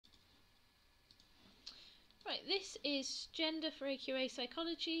Right, this is Gender for AQA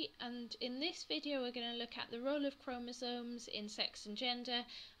Psychology, and in this video we're going to look at the role of chromosomes in sex and gender,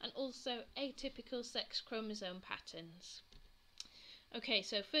 and also atypical sex chromosome patterns. Okay,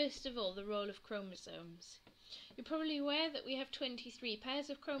 so first of all, the role of chromosomes. You're probably aware that we have 23 pairs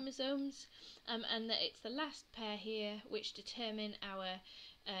of chromosomes, and that it's the last pair here which determine our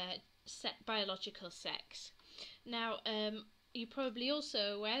biological sex. Now, you're probably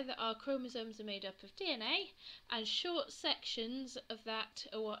also aware that our chromosomes are made up of DNA, and short sections of that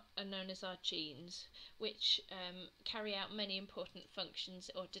are what are known as our genes, which carry out many important functions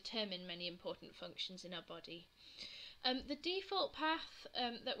or determine many important functions in our body. The default path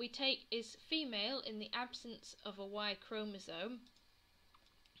that we take is female in the absence of a Y chromosome.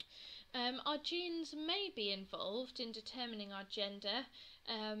 Our genes may be involved in determining our gender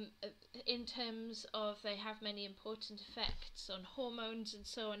in terms of they have many important effects on hormones and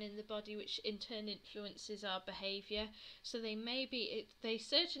so on in the body, which in turn influences our behaviour. So they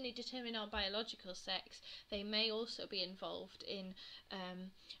certainly determine our biological sex. They may also be involved in,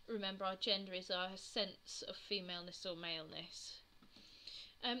 remember, our gender is our sense of femaleness or maleness.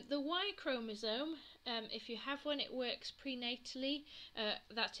 The Y chromosome, if you have one, it works prenatally,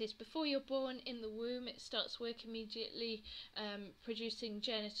 that is, before you're born in the womb it starts work immediately, producing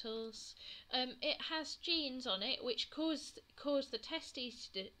genitals. It has genes on it which cause the testes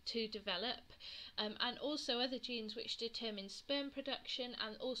to develop, and also other genes which determine sperm production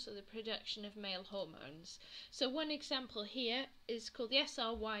and also the production of male hormones. So one example here is called the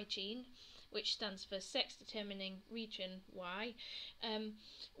SRY gene, which stands for sex determining region Y,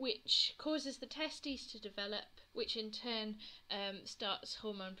 which causes the testes to develop, which in turn starts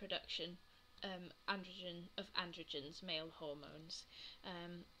hormone production of androgens, male hormones.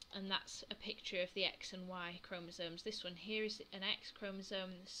 And that's a picture of the X and Y chromosomes. This one here is an X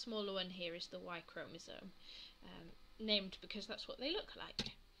chromosome, the smaller one here is the Y chromosome, named because that's what they look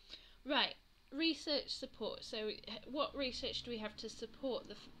like. Right. Research support. So what research do we have to support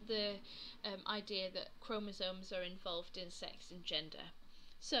the idea that chromosomes are involved in sex and gender?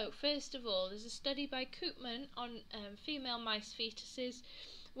 So first of all, there's a study by Koopman on female mice fetuses,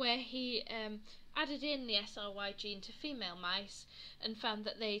 where he added in the SRY gene to female mice and found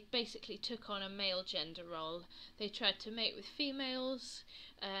that they basically took on a male gender role. They tried to mate with females,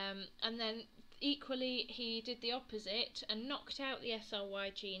 and then equally, he did the opposite and knocked out the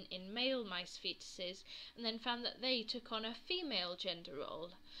SRY gene in male mice fetuses, and then found that they took on a female gender role,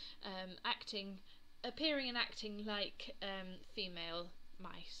 appearing and acting like female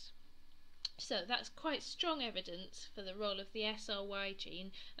mice. So that's quite strong evidence for the role of the SRY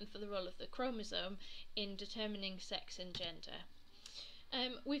gene and for the role of the chromosome in determining sex and gender.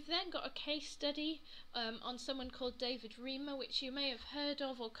 We've then got a case study on someone called David Reimer, which you may have heard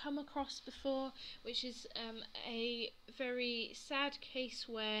of or come across before, which is a very sad case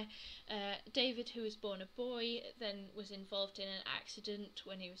where David, who was born a boy, then was involved in an accident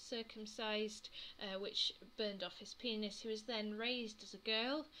when he was circumcised, which burned off his penis. He was then raised as a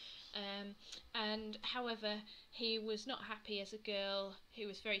girl, and however he was not happy as a girl. He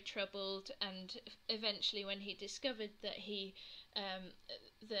was very troubled, and eventually when he discovered that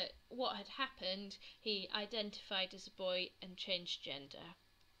that what had happened, he identified as a boy and changed gender.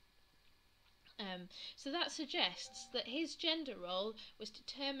 So that suggests that his gender role was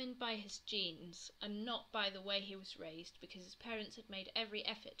determined by his genes and not by the way he was raised, because his parents had made every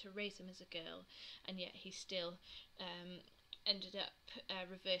effort to raise him as a girl, and yet he still ended up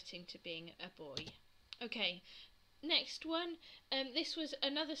reverting to being a boy. Okay. Next one, this was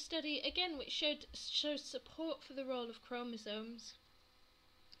another study again which shows support for the role of chromosomes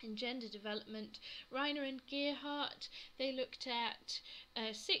in gender development. Reiner and Gearhart, they looked at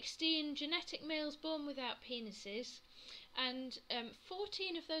 16 genetic males born without penises, and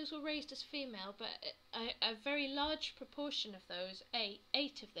 14 of those were raised as female, but a very large proportion of those,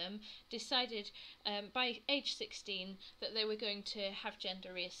 8 of them, decided by age 16 that they were going to have gender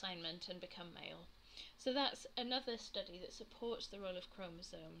reassignment and become male. So that's another study that supports the role of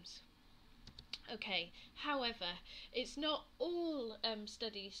chromosomes. Okay, however, it's not all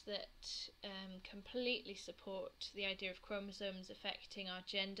studies that completely support the idea of chromosomes affecting our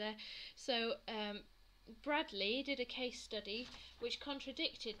gender. So Bradley did a case study which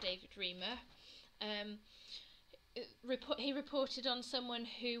contradicted David Reimer. He reported on someone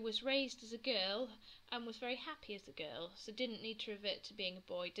who was raised as a girl and was very happy as a girl, so didn't need to revert to being a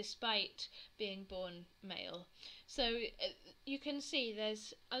boy despite being born male. So you can see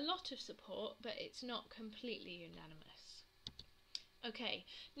there's a lot of support, but it's not completely unanimous. Okay,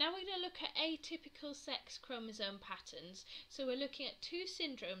 now we're going to look at atypical sex chromosome patterns. So we're looking at two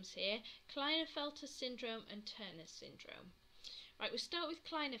syndromes here, Klinefelter syndrome and Turner syndrome. Right, we'll start with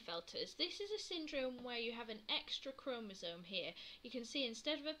Klinefelter's. This is a syndrome where you have an extra chromosome here. You can see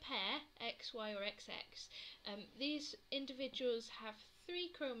instead of a pair, XY or XX, these individuals have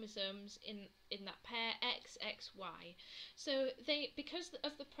 3 chromosomes in that pair, X, X, Y. So because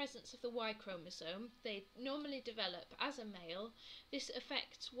of the presence of the Y chromosome, they normally develop as a male. This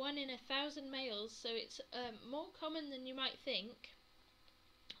affects 1 in 1,000 males, so it's more common than you might think.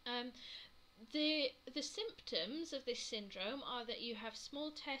 The symptoms of this syndrome are that you have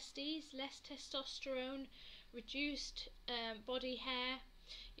small testes, less testosterone, reduced body hair,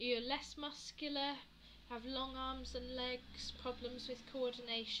 you're less muscular, have long arms and legs, problems with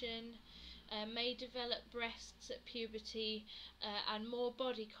coordination, may develop breasts at puberty, and more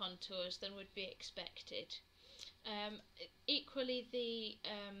body contours than would be expected. Equally, the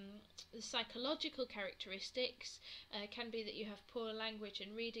psychological characteristics can be that you have poor language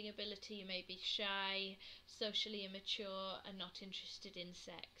and reading ability, you may be shy, socially immature, and not interested in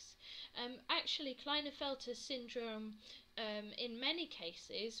sex. Actually, Klinefelter syndrome, in many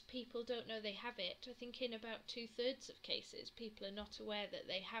cases, people don't know they have it. I think in about 2/3 of cases, people are not aware that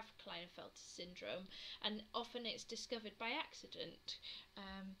they have Klinefelter syndrome, and often it's discovered by accident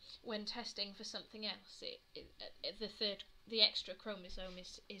when testing for something else. The extra chromosome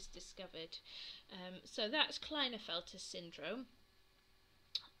is discovered. So that's Klinefelter syndrome.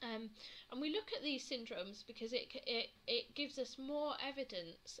 And we look at these syndromes because it gives us more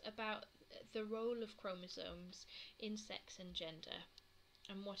evidence about the role of chromosomes in sex and gender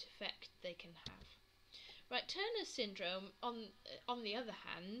and what effect they can have. Right, Turner syndrome, on the other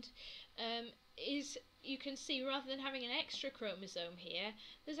hand, is, you can see, rather than having an extra chromosome here,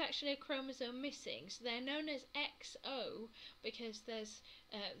 there's actually a chromosome missing. So they're known as XO because there's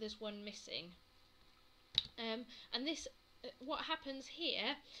one missing. And this, what happens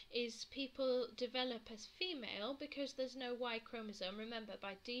here is people develop as female because there's no Y chromosome. Remember,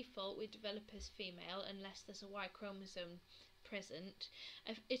 by default we develop as female unless there's a Y chromosome present.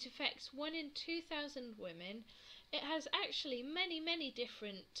 It affects 1 in 2,000 women. It has actually many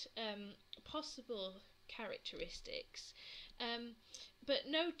different possible characteristics, but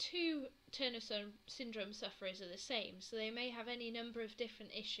no 2 Turner syndrome sufferers are the same, so they may have any number of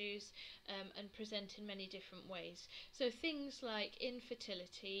different issues and present in many different ways. So things like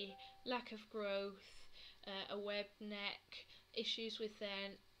infertility, lack of growth, a webbed neck, issues with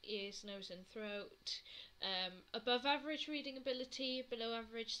their ears, nose and throat, above average reading ability, below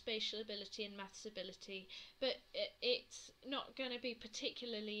average spatial ability and maths ability, but it's not going to be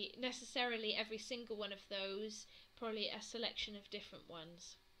particularly necessarily every single one of those, probably a selection of different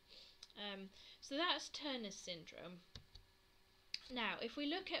ones. So that's Turner syndrome. Now, if we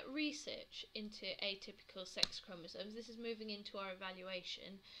look at research into atypical sex chromosomes, this is moving into our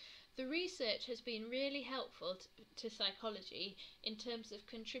evaluation. The research has been really helpful to psychology in terms of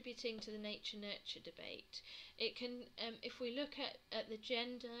contributing to the nature-nurture debate. It can, if we look at the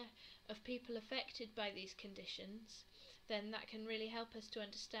gender of people affected by these conditions, then that can really help us to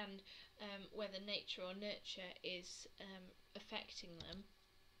understand whether nature or nurture is affecting them.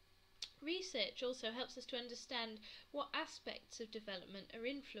 Research also helps us to understand what aspects of development are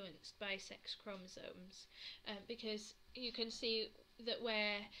influenced by sex chromosomes, because you can see that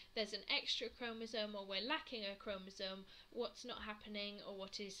where there's an extra chromosome or we're lacking a chromosome, what's not happening or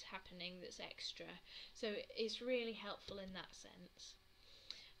what is happening that's extra. So it's really helpful in that sense.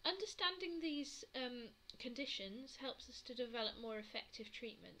 Understanding these conditions helps us to develop more effective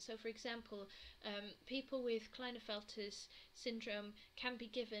treatment. So, for example, people with Klinefelter's syndrome can be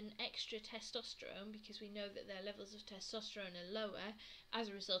given extra testosterone because we know that their levels of testosterone are lower as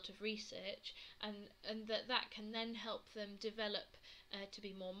a result of research, and that can then help them develop to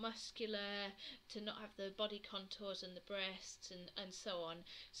be more muscular, to not have the body contours and the breasts and so on.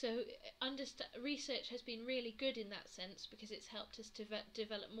 So research has been really good in that sense because it's helped us to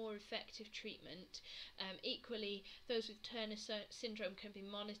develop more effective treatment. Equally, those with Turner syndrome can be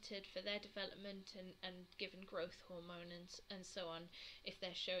monitored for their development and given growth hormone and so on if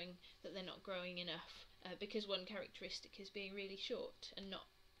they're showing that they're not growing enough, because one characteristic is being really short and not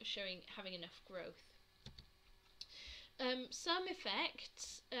having enough growth. Some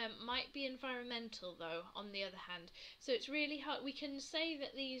effects might be environmental, though, on the other hand. So it's really hard. We can say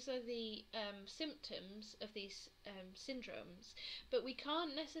that these are the symptoms of these syndromes, but we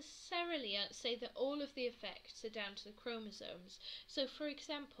can't necessarily say that all of the effects are down to the chromosomes. So, for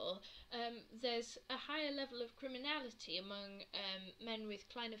example, there's a higher level of criminality among men with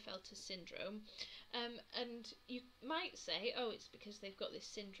Klinefelter syndrome, and you might say, oh, it's because they've got this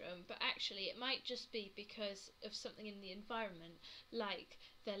syndrome, but actually it might just be because of something in the environment, like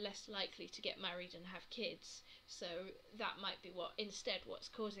they're less likely to get married and have kids. So that might be what's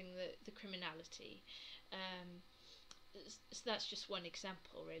causing the criminality. So that's just one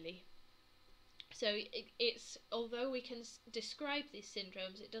example, really. So it's although we can describe these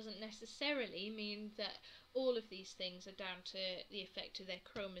syndromes, it doesn't necessarily mean that all of these things are down to the effect of their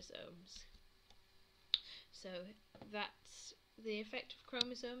chromosomes. So that's the effect of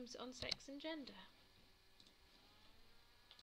chromosomes on sex and gender.